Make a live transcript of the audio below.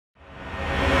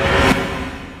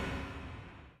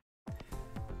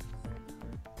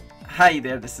Hi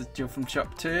there, this is Joe from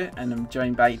ShopTo, and I'm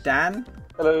joined by Dan.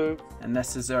 Hello. And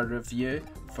this is our review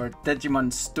for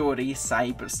Digimon Story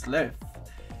Cyber Sleuth.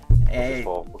 What's this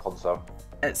for? What console?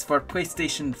 It's for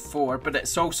PlayStation 4, but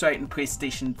it's also out in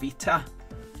PlayStation Vita.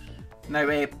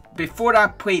 Now, before I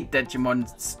played Digimon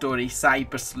Story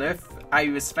Cyber Sleuth, I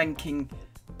was thinking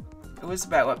it was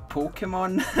about like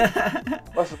Pokemon.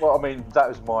 That's what I mean. That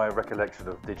was my recollection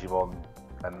of Digimon,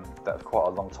 and that was quite a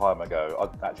long time ago.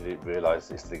 I actually didn't realise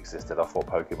it still existed. I thought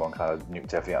Pokemon kind of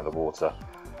nuked everything out of the water.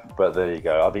 But there you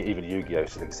go. I mean, even Yu-Gi-Oh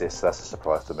still exists. So that's a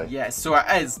surprise to me. Yeah, so it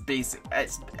is basic.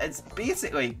 It's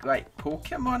basically like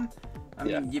Pokemon. I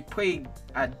mean, you play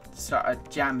a sort of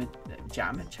Japanese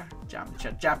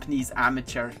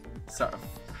amateur sort of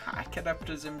hacker, I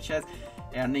presume she is.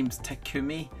 Her name's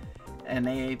Takumi, and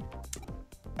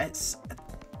it's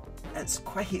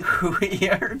quite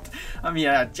weird. I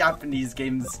mean, Japanese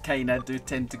games kind of do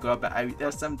tend to go a bit out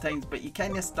there sometimes, but you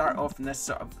kind of start off in this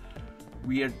sort of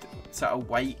weird sort of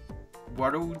white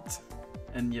world,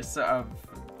 and you're sort of,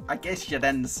 I guess you're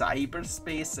in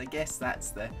cyberspace. I guess that's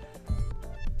the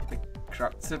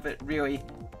crux of it, really.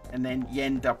 And then you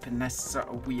end up in this sort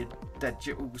of weird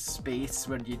digital space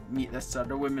where you meet this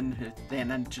other woman who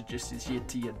then introduces you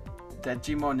to your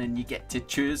Digimon, and you get to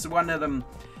choose one of them.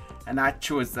 And I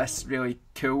chose this really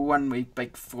cool one with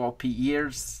big floppy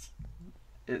ears.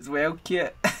 It's well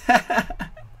cute. Aren't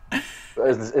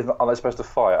they supposed to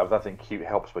fight? I don't think cute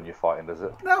helps when you're fighting, does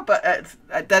it? No, but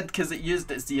it did, because it used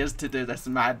its ears to do this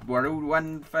mad world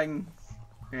one thing.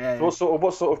 Yeah. So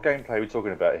what sort of gameplay are we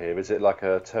talking about here? Is it like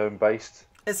a turn-based?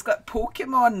 It's got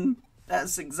Pokemon.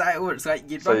 That's exactly what it's like.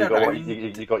 You So run around.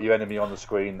 you got your enemy on the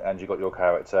screen, and you got your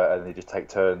character, and you just take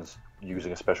turns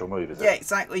using a special move. Is it? Yeah,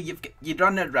 exactly. You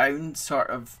run around, sort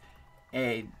of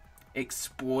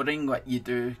exploring what you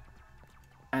do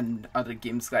and other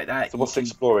games like that. So what's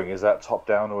exploring? Is that top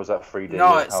down or is that 3D?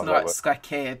 No, it's not. It's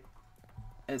like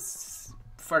it's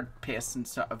third person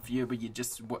sort of view, where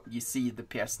you see the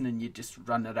person and you just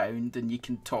run around and you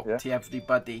can talk to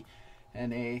everybody.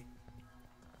 And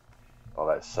oh,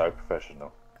 that's so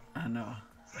professional. I know.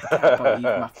 I can't believe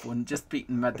my phone just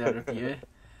beating mid review.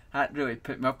 That really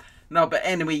put me up. No, but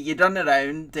anyway, you run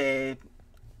around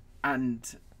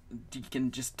and you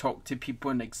can just talk to people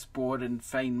and explore and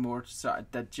find more sort of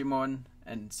Digimon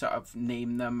and sort of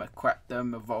name them, equip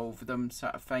them, evolve them,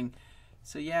 sort of thing.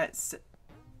 So yeah, it's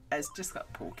just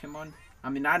like Pokemon. I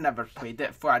mean, I never played it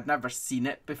before. I'd never seen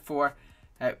it before.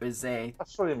 It was I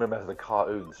certainly remember the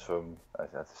cartoons from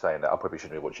saying that. I probably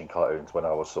shouldn't be watching cartoons when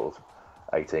I was sort of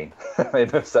 18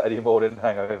 in a Saturday morning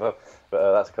hangover,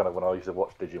 but that's kind of when I used to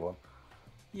watch Digimon.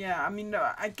 Yeah, I mean,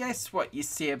 no, I guess what you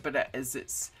say about it is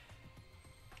it's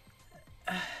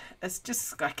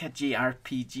just like a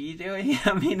JRPG, really.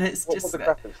 I mean, it's What are the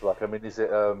graphics like? I mean, is it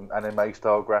anime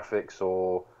style graphics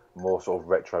or more sort of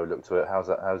retro look to it? How's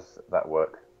that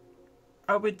work?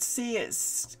 I would say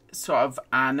it's sort of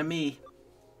anime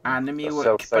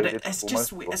look, but it's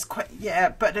just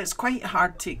it's quite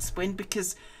hard to explain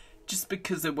because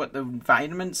of what the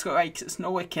environments look like. It's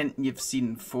not like anything you've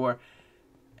seen before.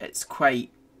 It's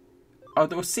quite,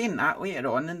 although saying that, later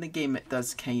on in the game it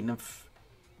does kind of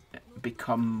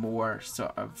become more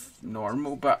sort of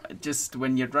normal, but just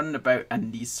when you're running about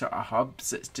in these sort of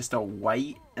hubs, it's just all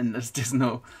white and there's just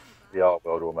no the art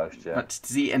world almost, yeah. much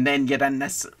to see. And then you're in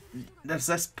there's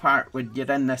this part where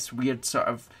you're in this weird sort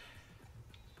of,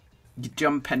 you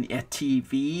jump into a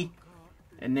TV,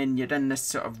 and then you're in this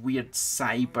sort of weird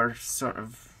cyber sort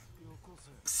of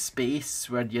space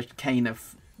where you're kind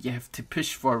of, you have to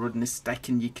push forward in the stick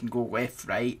and you can go left,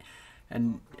 right,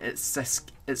 and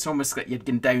it's almost like you're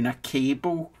going down a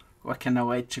cable, like an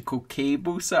electrical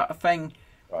cable sort of thing.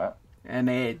 Right. And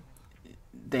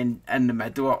then in the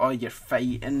middle of all you're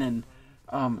fighting, and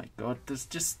oh my god,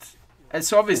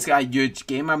 it's obviously a huge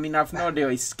game. I mean, I've not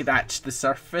really scratched the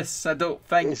surface, I don't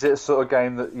think. Is it a sort of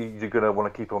game that you're going to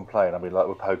want to keep on playing? I mean, like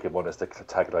with Pokemon, it's the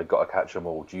tagline, got to catch them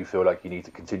all. Do you feel like you need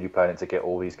to continue playing it to get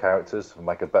all these characters and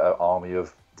make a better army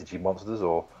of Digimonsters,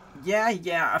 or? Yeah,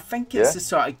 I think it's the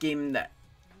sort of game that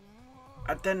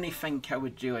I didn't think I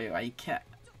would really like it,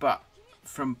 but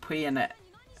from playing it,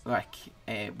 like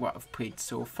what I've played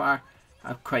so far,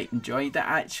 I've quite enjoyed it.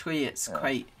 Actually, it's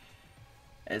quite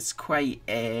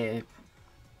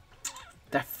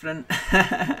different.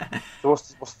 So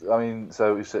I mean,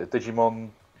 so you said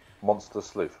Digimon Monster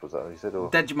Sleuth, was that what you said? Or?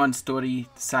 Digimon Story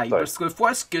Cyber Sleuth.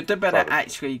 What's good about it,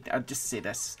 actually, I'll just say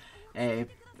this.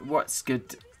 What's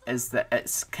good is that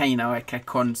it's kind of like a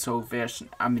console version.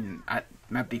 I mean,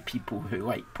 maybe people who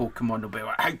like Pokemon will be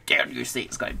like, how dare you say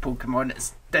it's like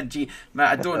Pokemon?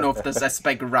 I don't know if there's this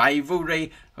big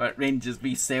rivalry at Rangers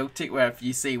v Celtic where if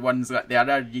you say one's got the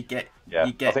other, you get.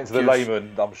 I think to the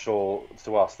layman, I'm sure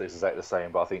to us it's exactly the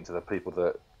same, but I think to the people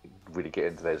that really get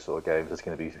into those sort of games, there's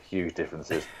going to be huge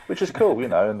differences, which is cool,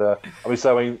 And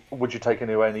would you take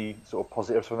any sort of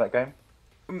positives from that game?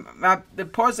 The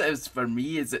positives for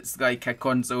me is it's like a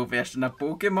console version of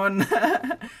Pokemon.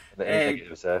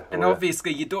 And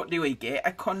obviously you don't really get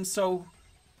a console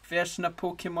version of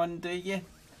Pokemon, do you?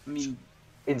 I mean,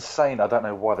 insane. I don't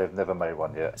know why they've never made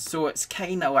one yet. So it's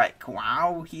kind of like,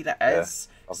 wow, here it is.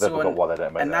 I've never got why they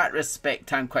don't make that. In that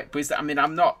respect, I'm quite pleased. I mean,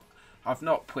 I've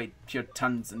not played pure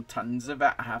tons and tons of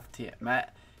it, I have to admit.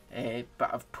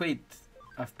 But I've played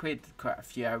quite a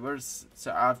few hours,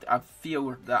 so I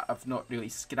feel that I've not really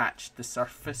scratched the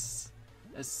surface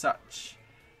as such.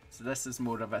 So this is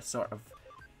more of a sort of,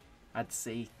 I'd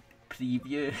say,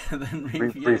 preview than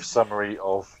review. Brief summary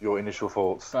of your initial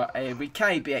thoughts. But we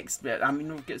can't be experts. I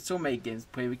mean, we've got so many games to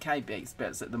play, we can't be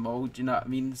experts at them all, do you know what I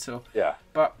mean? So yeah.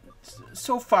 But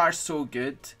so far, so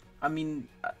good. I mean,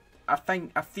 I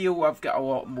feel I've got a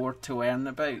lot more to learn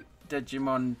about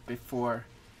Digimon before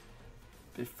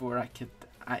I could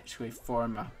actually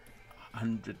form a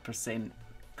 100%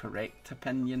 correct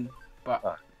opinion.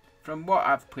 But from what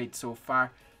I've played so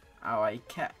far, I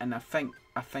like it, and I think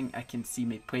I can see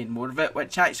me playing more of it,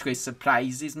 which actually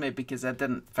surprises me because I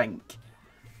didn't think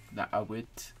that I would.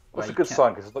 Well, it's a good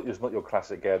sign because it's not your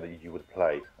classic game that you would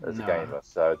play as a gamer.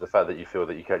 So the fact that you feel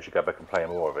that you can actually go back and play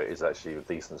more of it is actually a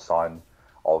decent sign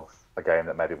of a game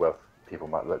that maybe people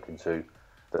might look into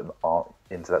that aren't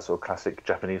into that sort of classic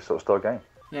Japanese sort of style game.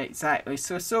 Yeah, exactly.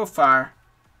 So far,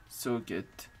 so good.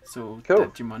 So cool.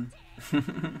 Digimon.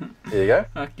 There you go.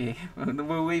 Okay,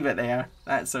 we'll leave it there.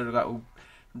 That's sort of little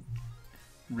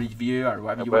review or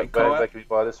whatever you want to call it. Where can you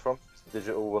buy this from?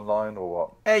 Digital, online,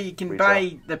 or what? You can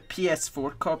buy the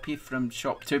PS4 copy from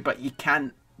ShopTo, but you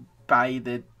can't buy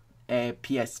the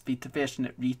PS Vita version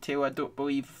at retail. I don't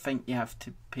believe. I think you have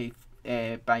to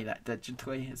buy that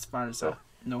digitally, as far as I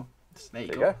know. So there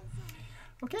you go.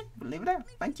 Okay, we'll leave it there.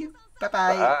 Thank you.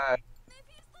 Bye-bye. Bye.